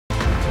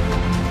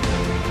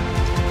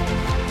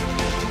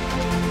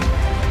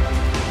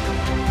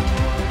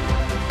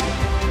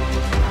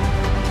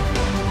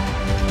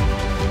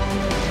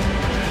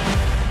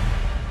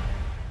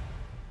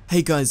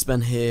Hey guys,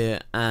 Ben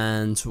here,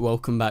 and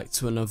welcome back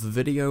to another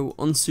video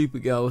on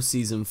Supergirl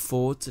Season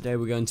 4. Today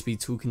we're going to be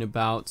talking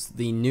about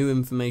the new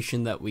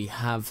information that we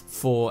have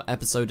for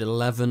episode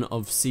 11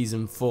 of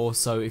Season 4.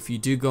 So if you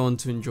do go on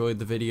to enjoy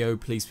the video,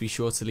 please be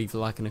sure to leave a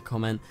like and a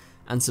comment,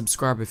 and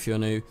subscribe if you're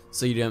new,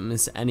 so you don't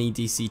miss any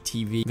DC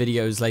TV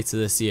videos later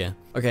this year.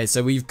 Okay,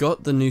 so we've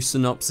got the new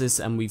synopsis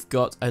and we've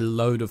got a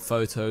load of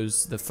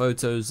photos. The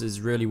photos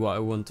is really what I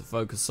want to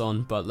focus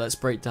on, but let's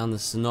break down the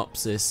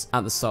synopsis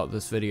at the start of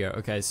this video.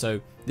 Okay,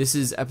 so this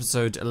is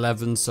episode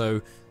 11,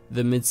 so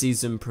the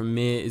mid-season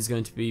premiere is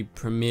going to be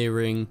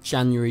premiering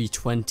January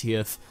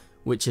 20th,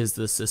 which is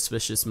the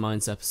Suspicious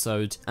Minds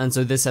episode, and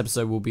so this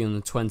episode will be on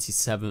the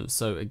 27th,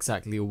 so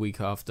exactly a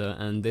week after,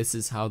 and this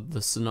is how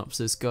the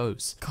synopsis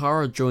goes.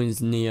 Kara joins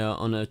Nia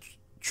on a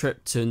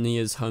trip to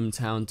Nia's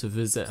hometown to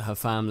visit her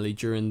family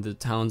during the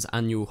town's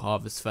annual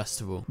harvest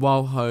festival.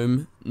 While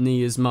home,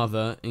 Nia's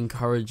mother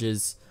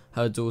encourages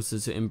her daughter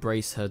to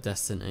embrace her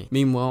destiny.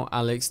 Meanwhile,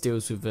 Alex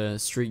deals with a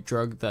street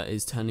drug that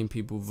is turning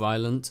people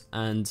violent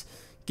and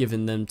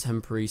giving them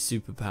temporary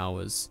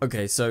superpowers.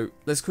 Okay, so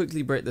let's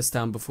quickly break this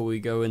down before we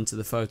go into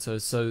the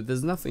photos. So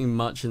there's nothing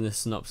much in this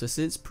synopsis.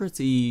 It's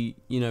pretty,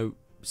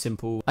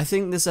 simple. I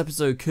think this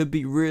episode could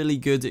be really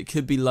good. It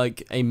could be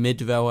like a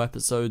Midvale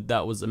episode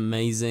that was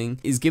amazing.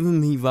 It's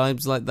giving me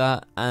vibes like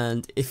that,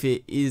 and if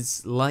it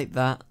is like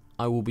that,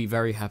 I will be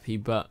very happy,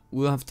 but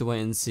we'll have to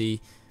wait and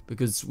see,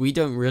 because we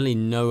don't really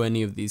know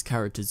any of these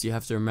characters, you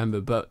have to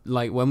remember. But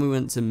like when we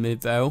went to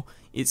Midvale,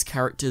 it's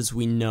characters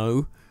we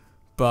know,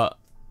 but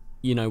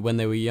when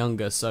they were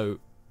younger, so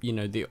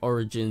the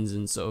origins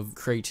and sort of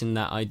creating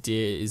that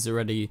idea is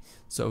already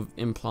sort of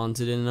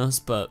implanted in us,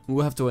 but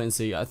we'll have to wait and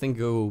see. I think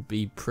it will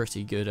be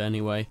pretty good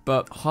anyway.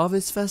 But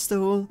Harvest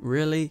Festival,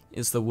 really?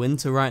 It's the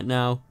winter right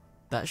now.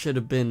 That should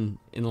have been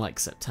in like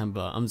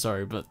September. I'm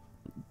sorry, but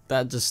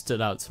that just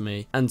stood out to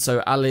me. And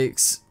so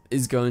Alex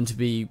is going to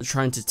be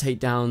trying to take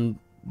down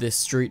this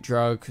street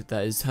drug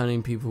that is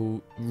turning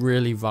people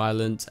really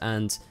violent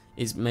and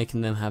is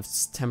making them have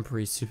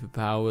temporary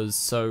superpowers,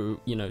 so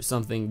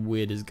something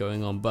weird is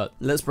going on. But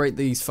let's break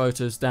these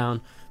photos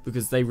down,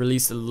 because they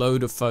released a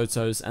load of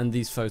photos, and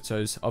these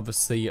photos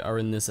obviously are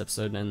in this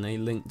episode and they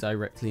link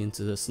directly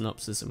into the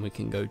synopsis and we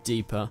can go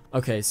deeper.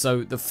 Okay,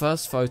 so the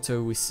first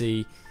photo we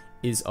see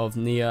is of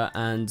Nia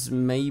and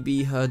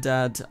maybe her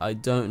dad, I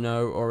don't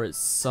know, or it's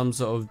some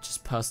sort of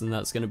just person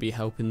that's going to be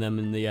helping them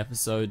in the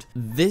episode.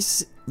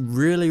 This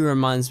really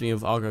reminds me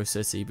of Argo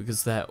City,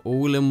 because they're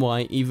all in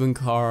white, even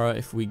Kara,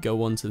 if we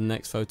go on to the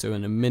next photo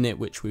in a minute,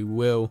 which we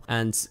will,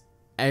 and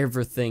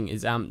everything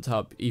is amped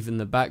up. Even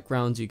the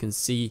background, you can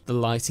see the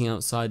lighting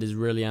outside is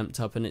really amped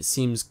up, and it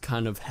seems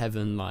kind of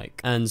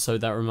heaven-like, and so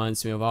that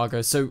reminds me of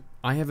Argo. So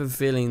I have a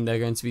feeling they're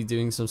going to be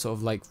doing some sort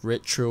of like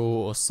ritual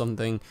or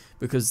something,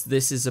 because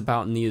this is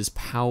about Nia's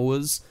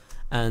powers,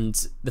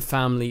 and the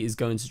family is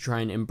going to try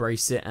and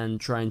embrace it and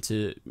trying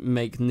to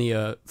make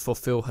Nia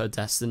fulfill her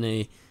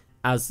destiny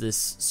as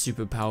this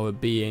superpower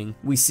being.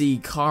 We see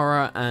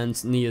Kara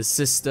and Nia's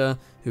sister,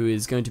 who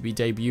is going to be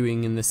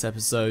debuting in this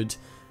episode.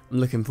 I'm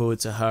looking forward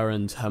to her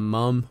and her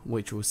mum,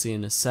 which we'll see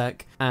in a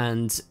sec.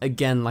 And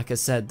again, like I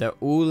said, they're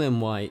all in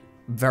white,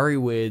 very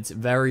weird,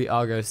 very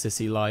Argo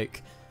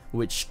City-like,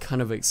 which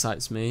kind of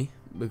excites me,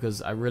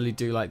 because I really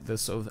do like the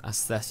sort of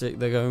aesthetic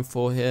they're going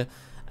for here.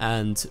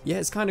 And yeah,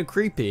 it's kind of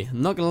creepy,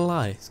 I'm not gonna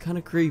lie, it's kind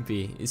of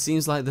creepy. It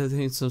seems like they're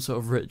doing some sort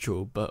of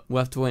ritual, but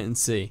we'll have to wait and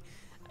see.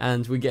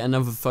 And we get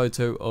another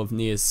photo of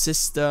Nia's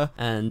sister,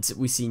 and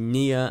we see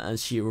Nia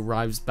as she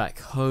arrives back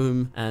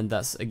home, and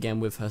that's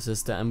again with her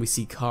sister. And we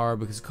see Kara,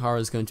 because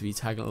Kara is going to be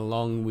tagging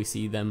along. We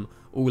see them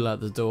all at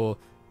the door.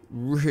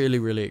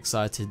 Really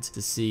excited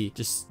to see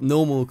just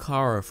normal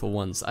Kara for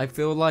once. I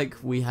feel like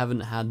we haven't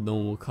had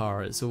normal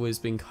Kara. It's always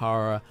been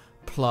Kara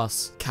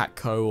plus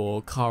Catco,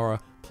 or Kara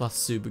plus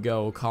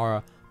Supergirl, or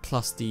Kara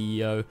plus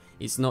DEO.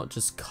 It's not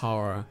just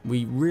Kara.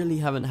 We really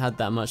haven't had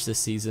that much this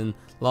season.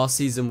 Last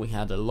season we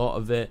had a lot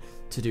of it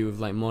to do with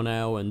like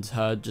Monel and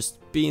her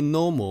just being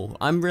normal.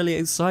 I'm really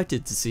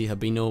excited to see her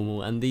be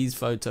normal, and these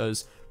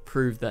photos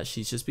prove that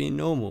she's just being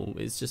normal.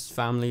 It's just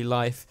family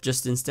life,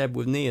 just instead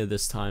with Nia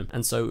this time.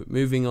 And so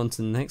moving on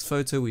to the next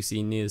photo, we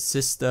see Nia's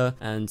sister,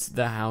 and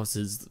their house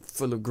is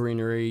full of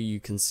greenery. You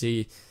can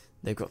see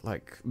they've got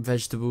like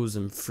vegetables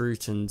and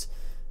fruit, and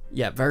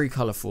yeah, very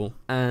colourful.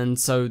 And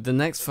so the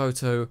next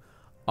photo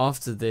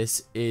after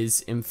this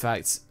is in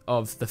fact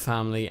of the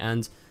family,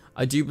 and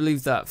I do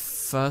believe that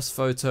first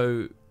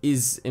photo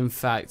is in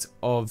fact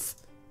of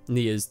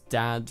Nia's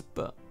dad,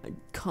 but I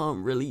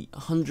can't really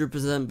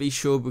 100% be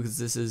sure, because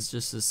this is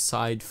just a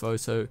side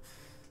photo,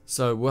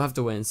 so we'll have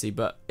to wait and see.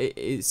 But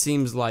it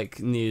seems like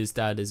Nia's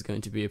dad is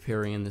going to be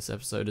appearing in this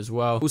episode as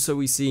well. Also,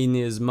 we see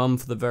Nia's mum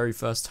for the very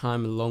first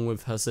time along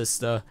with her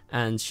sister,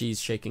 and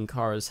she's shaking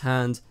Kara's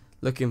hand.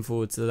 Looking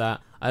forward to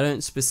that. I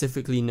don't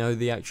specifically know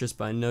the actress,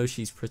 but I know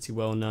she's pretty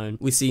well known.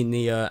 We see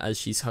Nia as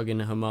she's hugging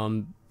her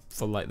mum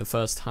for like the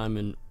first time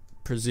in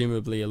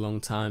presumably a long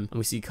time, and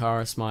we see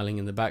Kara smiling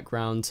in the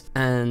background.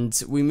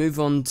 And we move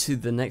on to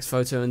the next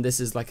photo, and this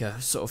is like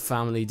a sort of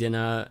family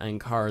dinner, and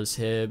Kara's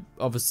here.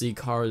 Obviously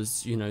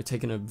Kara's, you know,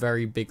 taken a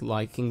very big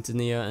liking to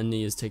Nia, and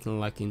Nia's taken a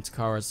liking to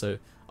Kara, so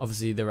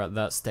obviously they're at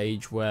that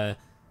stage where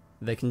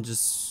they can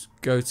just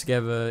go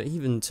together,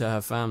 even to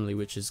her family,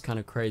 which is kind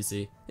of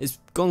crazy. It's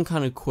gone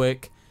kind of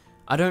quick.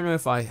 I don't know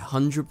if I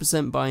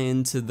 100% buy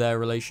into their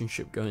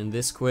relationship going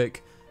this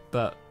quick,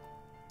 but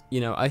you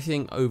know, I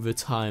think over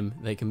time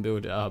they can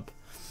build it up.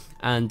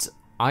 And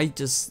I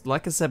just,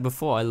 like I said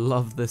before, I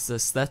love this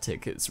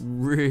aesthetic. It's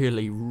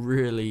really,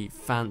 really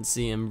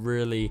fancy and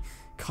really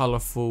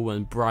colourful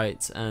and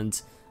bright,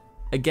 and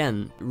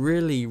again,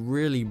 really,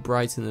 really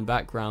bright in the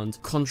background,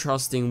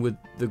 contrasting with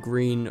the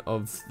green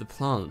of the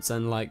plants.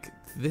 And like,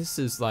 this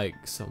is like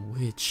some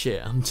weird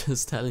shit, I'm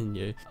just telling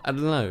you. I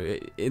don't know,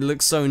 it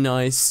looks so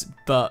nice,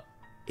 but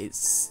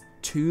it's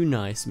too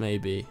nice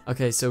maybe.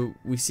 Okay, so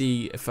we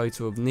see a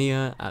photo of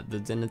Nia at the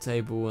dinner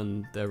table,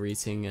 and they're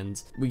eating,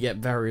 and we get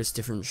various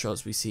different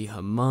shots. We see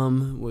her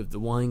mum with the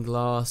wine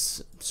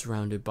glass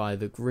surrounded by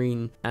the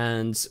green,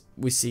 and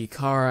we see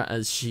Kara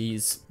as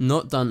she's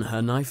not done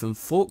her knife and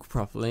fork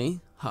properly.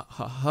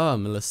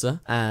 Melissa.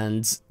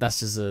 And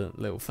that's just a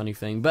little funny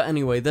thing. But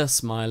anyway, they're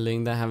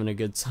smiling, they're having a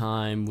good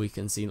time. We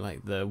can see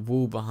like the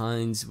wall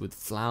behind with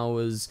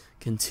flowers,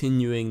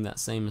 continuing that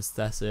same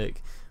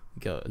aesthetic.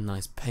 We got a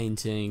nice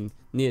painting,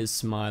 Nia's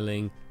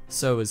smiling,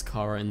 so is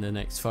Kara in the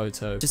next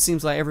photo. Just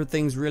seems like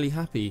everything's really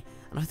happy,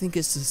 and I think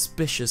it's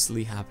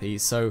suspiciously happy,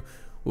 so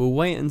we'll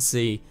wait and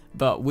see.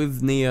 But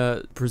with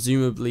Nia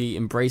presumably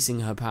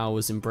embracing her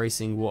powers,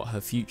 embracing what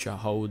her future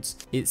holds,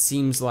 it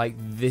seems like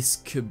this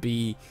could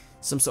be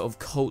some sort of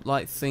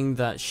cult-like thing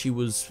that she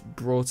was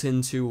brought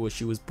into, or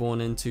she was born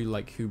into,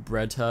 like who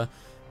bred her.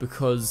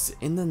 Because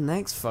in the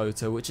next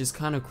photo, which is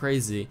kind of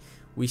crazy,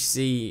 we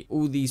see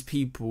all these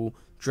people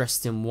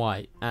dressed in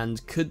white,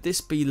 and could this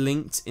be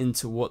linked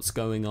into what's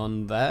going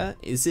on there?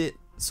 Is it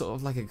sort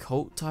of like a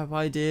cult type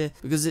idea?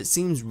 Because it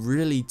seems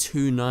really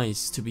too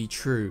nice to be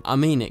true. I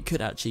mean, it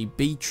could actually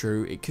be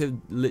true, it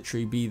could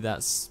literally be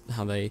that's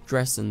how they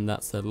dress and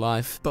that's their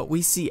life. But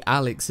we see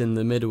Alex in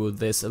the middle of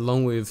this,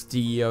 along with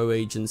DEO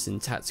agents in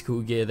tactical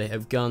gear. They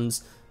have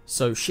guns,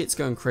 so shit's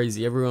going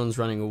crazy, everyone's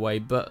running away.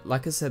 But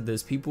like I said,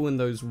 there's people in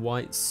those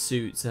white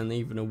suits, and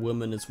even a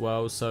woman as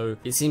well, so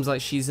it seems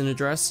like she's in a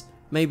dress.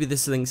 Maybe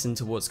this links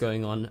into what's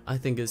going on. I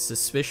think it's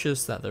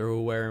suspicious that they're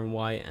all wearing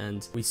white,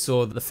 and we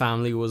saw that the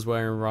family was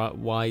wearing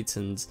white,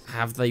 and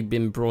have they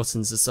been brought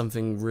into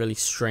something really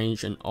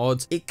strange and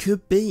odd? It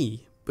could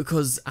be,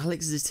 because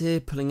Alex is here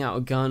pulling out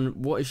a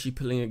gun. What is she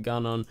pulling a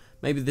gun on?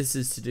 Maybe this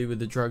is to do with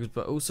the drugs,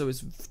 but also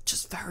it's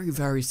just very,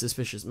 very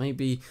suspicious.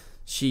 Maybe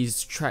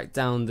she's tracked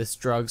down this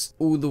drugs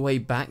all the way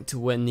back to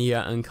where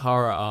Nia and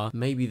Kara are.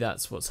 Maybe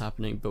that's what's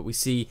happening. But we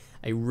see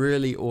a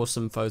really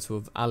awesome photo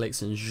of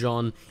Alex and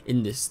Jean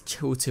in this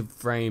tilted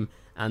frame,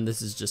 and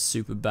this is just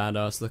super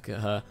badass. Look at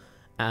her,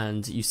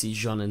 and you see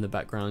Jean in the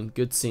background.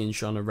 Good seeing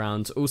Jean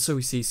around. Also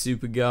we see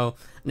Supergirl,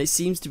 and it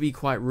seems to be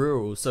quite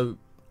rural, so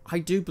I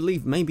do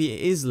believe maybe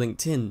it is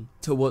linked in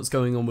to what's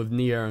going on with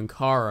Nia and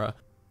Kara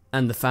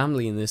and the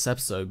family in this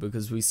episode,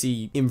 because we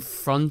see in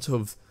front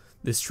of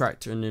this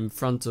tractor and in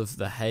front of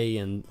the hay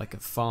and like a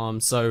farm.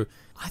 So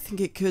I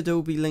think it could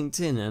all be linked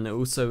in. And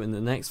also in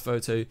the next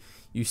photo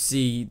you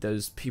see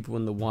those people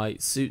in the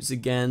white suits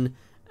again,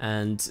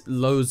 and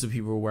loads of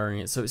people are wearing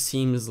it, so it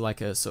seems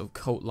like a sort of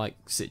cult-like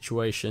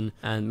situation,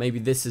 and maybe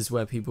this is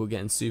where people are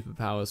getting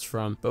superpowers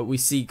from. But we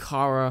see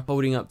Kara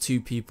holding up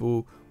two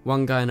people,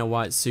 one guy in a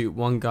white suit,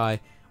 one guy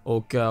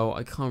or girl,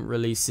 I can't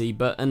really see,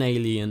 but an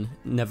alien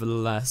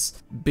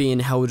nevertheless,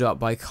 being held up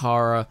by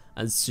Kara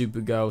and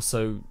Supergirl.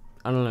 So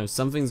I don't know,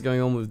 something's going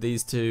on with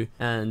these two.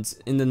 And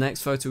in the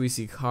next photo we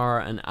see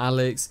Kara and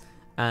Alex,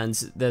 and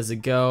there's a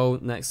girl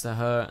next to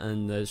her,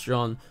 and there's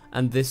Jean,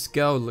 and this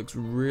girl looks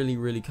really,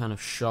 really kind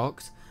of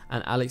shocked,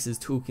 and Alex is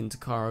talking to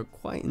Kara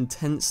quite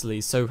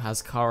intensely. So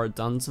has Kara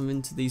done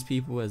something to these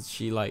people? Has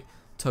she like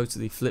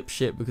totally flip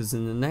shit? Because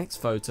in the next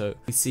photo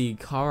we see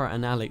Kara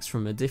and Alex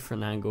from a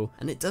different angle,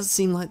 and it does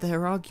seem like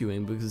they're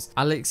arguing, because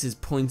Alex is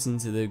pointing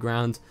to the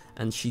ground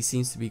and she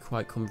seems to be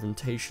quite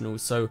confrontational.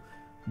 So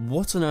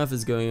what on earth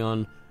is going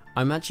on?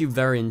 I'm actually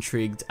very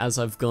intrigued as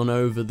I've gone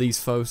over these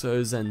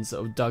photos and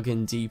sort of dug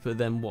in deeper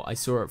than what I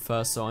saw at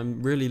first, so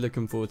I'm really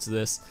looking forward to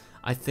this.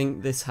 I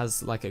think this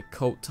has like a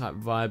cult type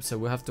vibe, so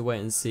we'll have to wait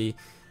and see.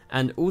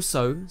 And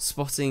also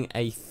spotting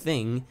a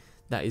thing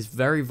that is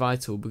very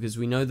vital, because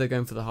we know they're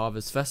going for the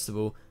Harvest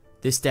Festival.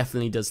 This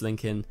definitely does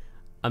link in.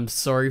 I'm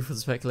sorry for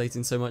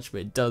speculating so much,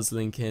 but it does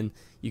link in.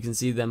 You can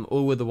see them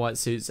all with the white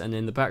suits, and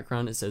in the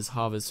background it says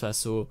Harvest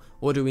Festival.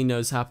 What do we know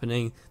is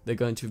happening? They're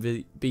going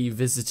to be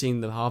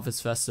visiting the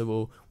Harvest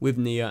Festival with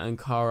Nia and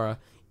Kara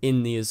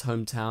in Nia's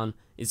hometown.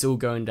 It's all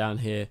going down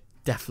here.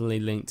 Definitely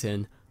linked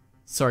in.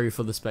 Sorry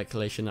for the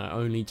speculation, I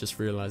only just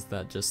realized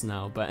that just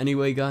now. But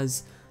anyway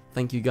guys,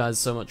 thank you guys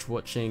so much for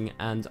watching,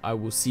 and I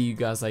will see you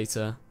guys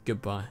later.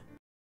 Goodbye.